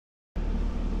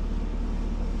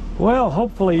Well,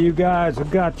 hopefully you guys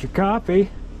have got your coffee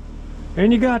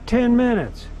and you got 10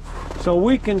 minutes so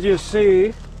we can just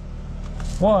see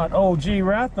what old G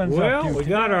RAThbun's up to. Well, we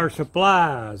got our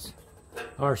supplies,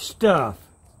 our stuff.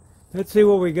 Let's see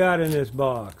what we got in this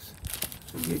box.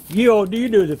 You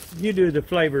do the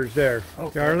flavors there,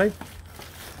 okay. Charlie.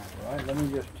 All right, let me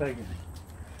just take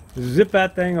it. Zip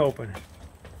that thing open.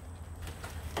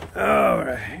 All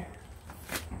right.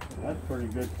 That's pretty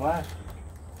good plastic.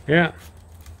 Yeah.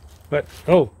 But,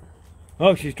 oh,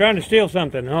 she's trying to steal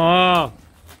something. Oh,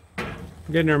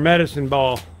 getting her medicine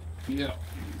ball. Yeah.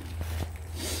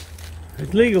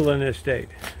 It's legal in this state.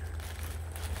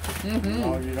 Mm-hmm.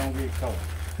 No, you don't get caught.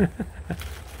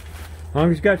 As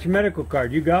long as you got your medical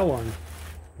card, you got one.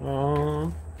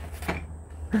 Oh.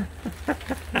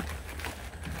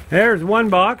 There's one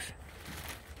box.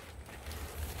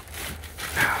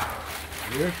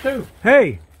 Here's two.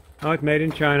 Hey. Oh, it's made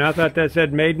in China. I thought that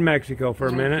said made in Mexico for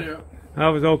a minute. Yeah. I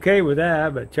was okay with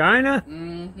that, but China?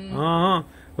 Mm-hmm. Uh-huh.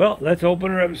 Well, let's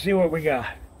open her up and see what we got.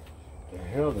 The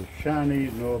hell does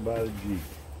Chinese know about a Jeep?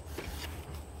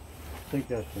 I think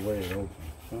that's the way it opens,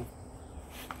 huh?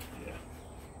 Yeah.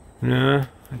 No,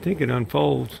 I think it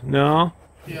unfolds. No?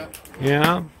 Yeah.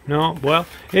 Yeah? No? Well,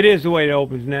 it is the way it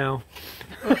opens now.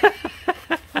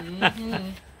 Mm-hmm.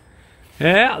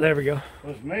 Yeah, there we go.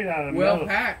 Well, it's made out of Well metal.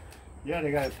 packed. Yeah,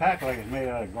 they got it packed like it's made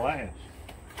out of glass.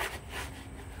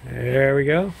 There we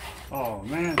go. Oh,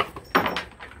 man.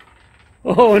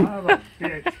 Oh, Son of a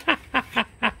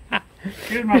bitch.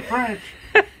 Excuse my French.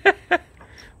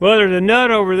 well, there's a nut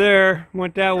over there.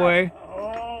 Went that way.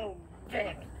 Oh,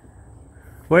 damn.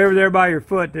 Way over there by your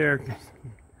foot there.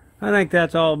 I think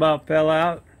that's all about fell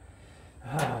out.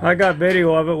 I got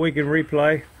video of it we can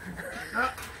replay.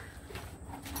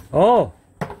 Oh,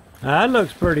 that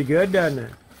looks pretty good, doesn't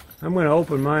it? I'm going to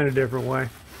open mine a different way.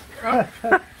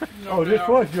 Oh, this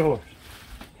was yours.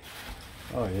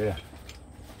 Oh, yeah.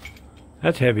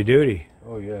 That's heavy duty.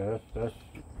 Oh, yeah, that's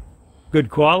Good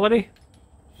quality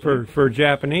for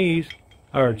Japanese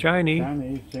or Chinese.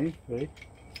 Chinese, seems to be.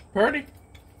 Pretty.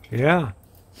 Yeah.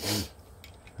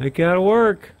 They gotta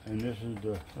work. And this is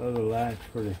the other latch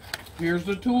for the... Here's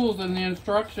the tools and the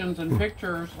instructions and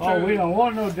pictures. Oh, too. we don't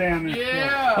want no damn instructions.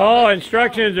 Yeah. Oh,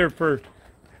 instructions are for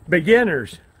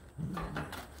beginners.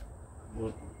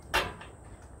 Well,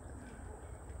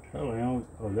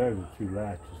 oh, there's the two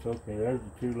latches. Okay, there's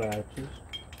the two latches.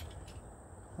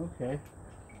 Okay,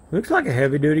 Looks like a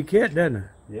heavy duty kit, doesn't it?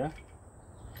 yeah.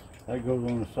 That goes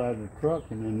on the side of the truck,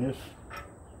 and then this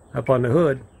Up on the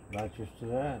hood. latches to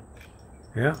that.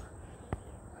 Yeah.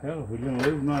 Hell, if we didn't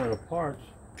lose none of the parts.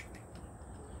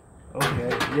 Okay,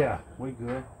 yeah, we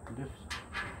good.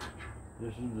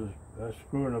 This is the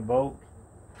screwing a bolt.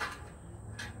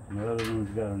 And the other one's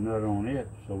got a nut on it,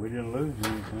 so we didn't lose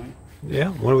anything. Yeah.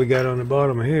 What do we got on the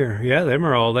bottom of here? Yeah, them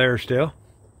are all there still.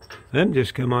 Them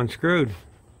just come unscrewed.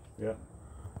 Yeah.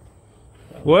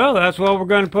 Well, that's what we're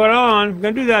going to put on. We're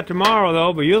going to do that tomorrow,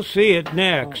 though, but you'll see it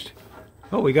next.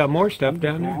 Oh, we got more stuff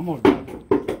down there. I'm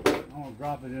gonna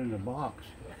drop it in the box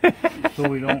so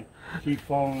we don't keep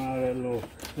falling out of that little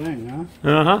thing, huh?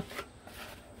 Uh-huh.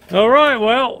 All right,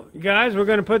 well, guys, we're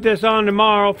going to put this on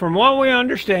tomorrow. From what we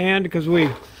understand, because we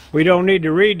don't need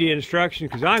to read the instructions,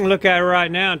 because I can look at it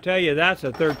right now and tell you that's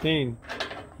a 13.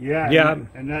 Yeah. Yeah.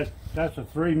 And that's a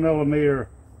 3mm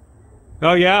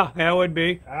Oh, yeah, that would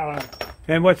be. Allen.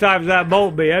 And what size would that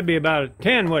bolt be? That'd be about a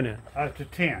 10, wouldn't it? That's a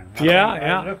 10. Yeah,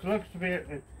 yeah. Looks to be.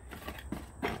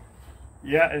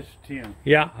 Yeah, it's a 10.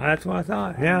 Yeah, that's what I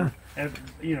thought, yeah. And,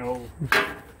 you know.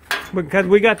 Because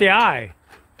we got the eye.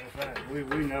 That's right.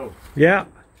 We know. Yeah.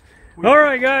 All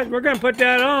right, guys, we're going to put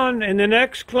that on in the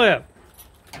next clip.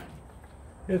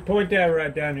 Just point that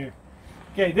right down here.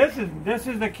 Okay, this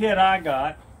is the kit I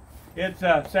got. It's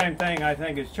the same thing, I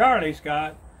think, as Charlie's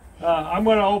got. I'm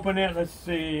going to open it. Let's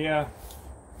see.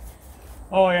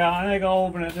 Oh, yeah, I think I'll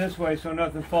open it this way so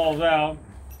nothing falls out.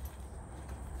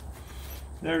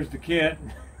 There's the kit.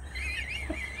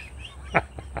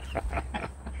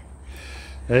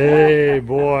 Hey,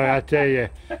 boy, I tell you,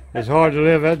 it's hard to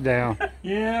live that down.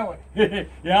 Yeah,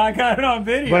 yeah, I got it on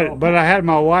video. But I had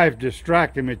my wife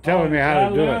distracting me, telling me how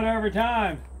to do it. Every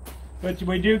time. But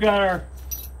we do got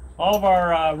all of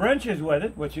our wrenches with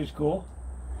it, which is cool.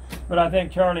 But I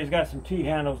think Charlie's got some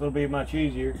T-handles that'll be much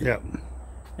easier. Yep.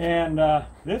 And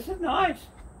this is nice.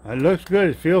 It looks good.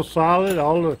 It feels solid.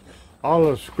 All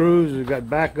the screws have got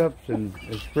backups, and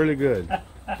it's really good.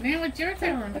 Man, what's your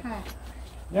favorite, huh?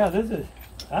 Yeah,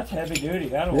 that's heavy duty.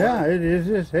 That'll Yeah, work. it is.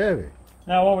 It's heavy.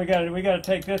 Now what we got to do? We got to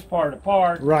take this part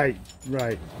apart. Right.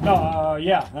 No,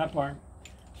 yeah, that part.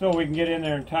 So we can get in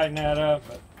there and tighten that up.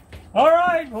 But All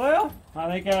right, well, I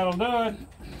think that'll do it.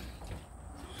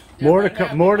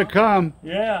 More to come.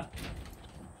 Yeah.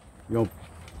 You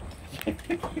gonna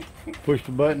push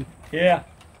the button? Yeah.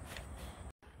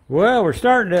 Well, we're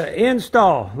starting to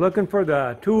install. Looking for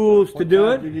the tools to do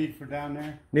it. What do you need for down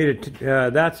there?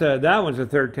 That one's a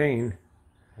 13.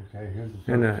 Okay, here's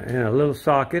the And a little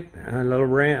socket, a little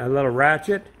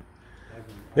ratchet.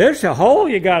 There's a hole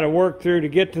you got to work through to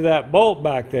get to that bolt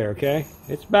back there. Okay,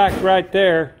 it's back right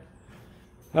there.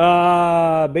 Be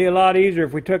a lot easier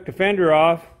if we took the fender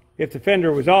off. If the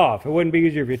fender was off, it wouldn't be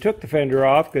easier if you took the fender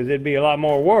off because it'd be a lot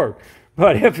more work.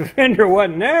 But if the fender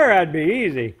wasn't there, that'd be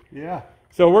easy. Yeah.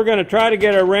 So we're going to try to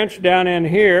get a wrench down in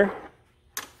here,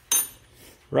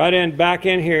 back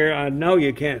in here. I know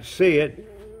you can't see it,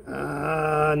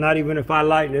 not even if I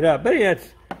lighten it up, but yeah, it's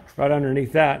right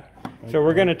underneath that. So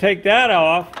we're going to take that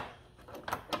off.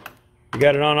 You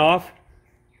got it on off?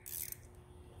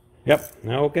 Yep.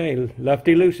 Okay,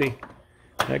 lefty loosey.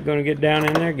 Is that going to get down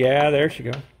in there? Yeah, there she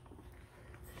goes.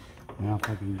 Now if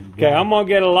I can Okay, I'm going to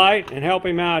get a light and help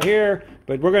him out here,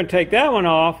 but we're going to take that one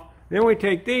off. Then we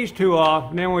take these two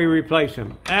off, and then we replace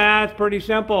them. That's pretty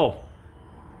simple,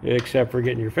 except for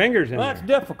getting your fingers in there. That's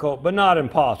difficult, but not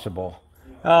impossible.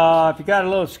 If you got a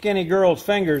little skinny girl's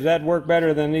fingers, that'd work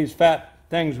better than these fat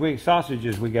things,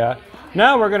 sausages we got.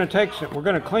 Now we're going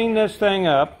to clean this thing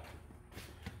up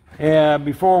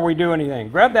before we do anything.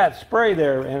 Grab that spray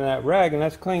there and that rag, and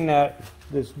let's clean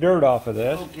this dirt off of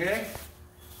this. Okay.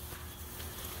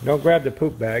 Don't grab the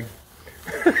poop bag.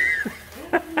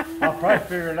 I'll probably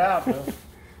figure it out though.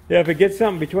 Yeah, if it gets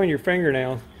something between your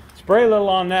fingernails, spray a little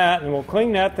on that and we'll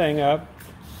clean that thing up.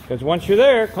 Because once you're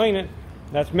there, clean it.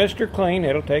 That's Mr. Clean.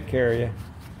 It'll take care of you.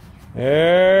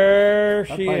 There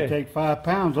she That'd is. take 5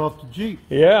 pounds off the Jeep.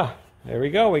 Yeah, there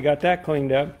we go. We got that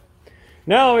cleaned up.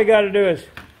 Now all we got to do is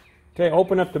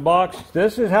open up the box.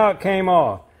 This is how it came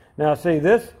off. Now see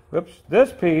this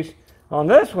piece on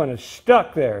this one is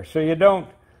stuck there. So you don't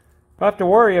have to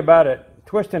worry about it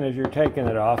twisting as you're taking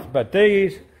it off, but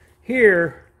these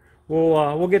here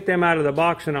we'll get them out of the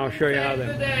box and I'll show you how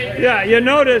they. Yeah, you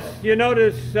notice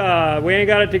we ain't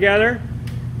got it together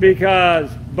because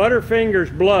Butterfinger's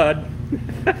blood.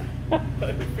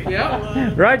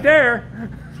 Yep. Right there.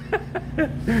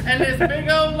 And this big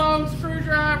old long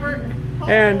screwdriver.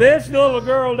 And this little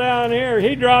girl down here,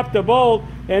 he dropped the bolt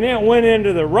and it went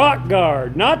into the rock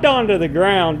guard, not onto the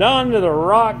ground, onto the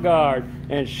rock guard,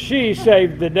 and she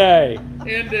saved the day.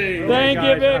 Indeed. Thank you,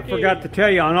 Vickie. I Vicky. forgot to tell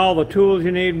you, on all the tools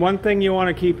you need, one thing you want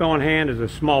to keep on hand is a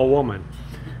small woman.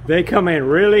 They come in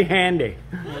really handy.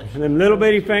 Them little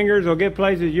bitty fingers will get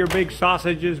places your big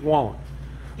sausages won't.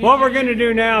 What we're going to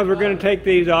do now is we're going to take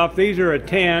these off. These are a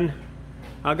 10.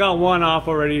 I got one off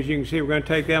already, as you can see. We're going to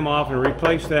take them off and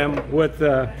replace them with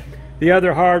the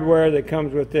other hardware that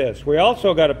comes with this. We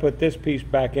also got to put this piece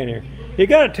back in here. You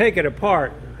got to take it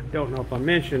apart. I don't know if I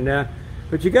mentioned that,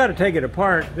 but you got to take it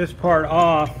apart, this part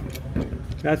off.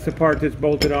 That's the part that's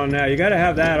bolted on now. You got to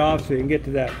have that off so you can get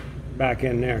to that back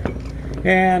in there.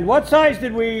 And what size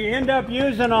did we end up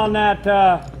using on that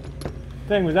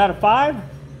thing? Was that a 5?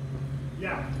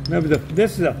 Yeah.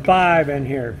 This is a 5 in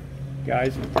here,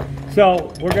 guys.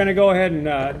 So we're going to go ahead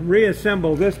and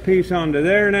reassemble this piece onto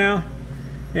there now,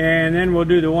 and then we'll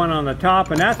do the one on the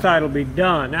top, and that side will be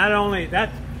done.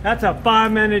 That's a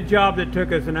 5-minute job that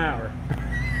took us an hour.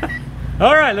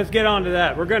 All right, let's get on to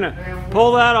that. We're going to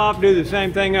pull that off, do the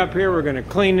same thing up here. We're going to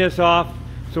clean this off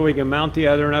so we can mount the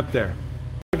other one up there.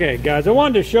 Okay, guys, I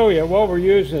wanted to show you what we're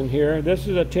using here. This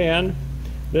is a 10.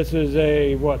 This is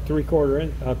a, what,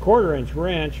 quarter-inch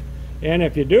wrench. And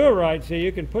if you do it right, see,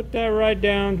 you can put that right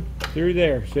down through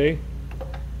there, see?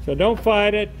 So don't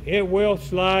fight it. It will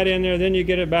slide in there. Then you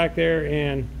get it back there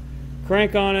and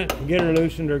crank on it, and get her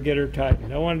loosened or get her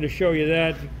tightened. I wanted to show you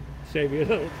that, save you a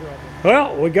little trouble.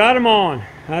 Well, we got them on.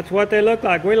 That's what they look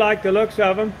like. We like the looks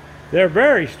of them. They're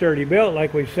very sturdy built,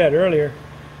 like we said earlier.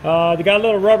 They got a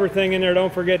little rubber thing in there.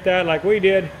 Don't forget that, like we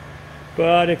did.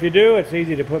 But if you do, it's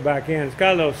easy to put back in. It's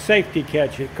got a little safety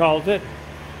catch, it calls it.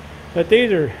 But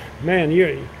these are, man,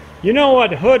 you know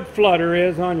what hood flutter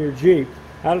is on your Jeep.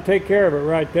 That'll take care of it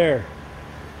right there.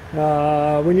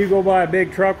 When you go by a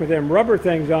big truck with them rubber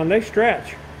things on, they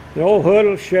stretch. The old hood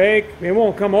will shake. It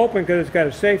won't come open because it's got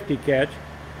a safety catch.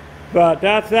 But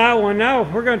that's that one. Now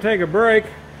we're going to take a break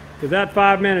because that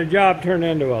 5-minute job turned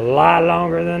into a lot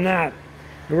longer than that.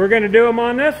 And we're going to do them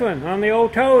on this one, on the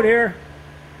old Toad here.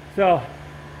 So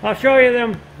I'll show you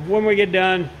them when we get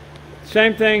done.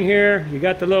 Same thing here. You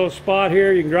got the little spot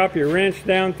here. You can drop your wrench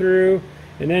down through,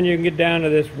 and then you can get down to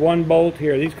this one bolt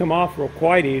here. These come off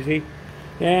quite easy.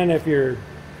 And if you're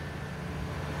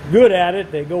good at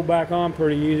it, they go back on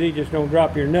pretty easy. Just don't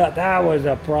drop your nut. That was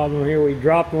a problem here. We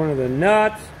dropped one of the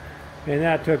nuts, and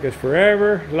that took us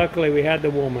forever. Luckily, we had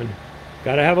the woman.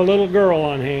 Got to have a little girl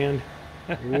on hand.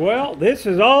 Well, this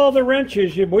is all the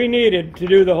wrenches we needed to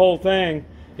do the whole thing.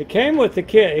 It came with the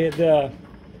kit. The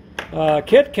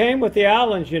kit came with the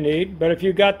Allens you need, but if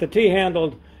you got the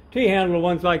T-handled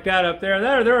ones like that up there,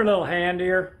 they're a little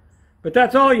handier. But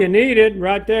that's all you needed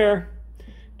right there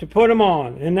to put them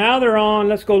on. And now they're on.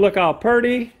 Let's go look how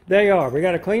pretty they are. We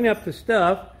got to clean up the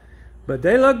stuff, but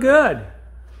they look good.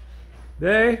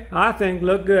 They, I think,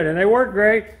 look good, and they work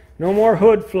great. No more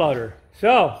hood flutter.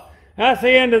 So that's the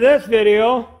end of this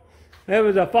video. It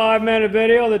was a 5-minute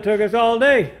video that took us all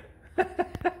day.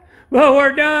 Well,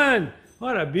 we're done.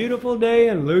 What a beautiful day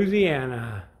in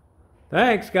Louisiana.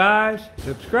 Thanks, guys.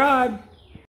 Subscribe.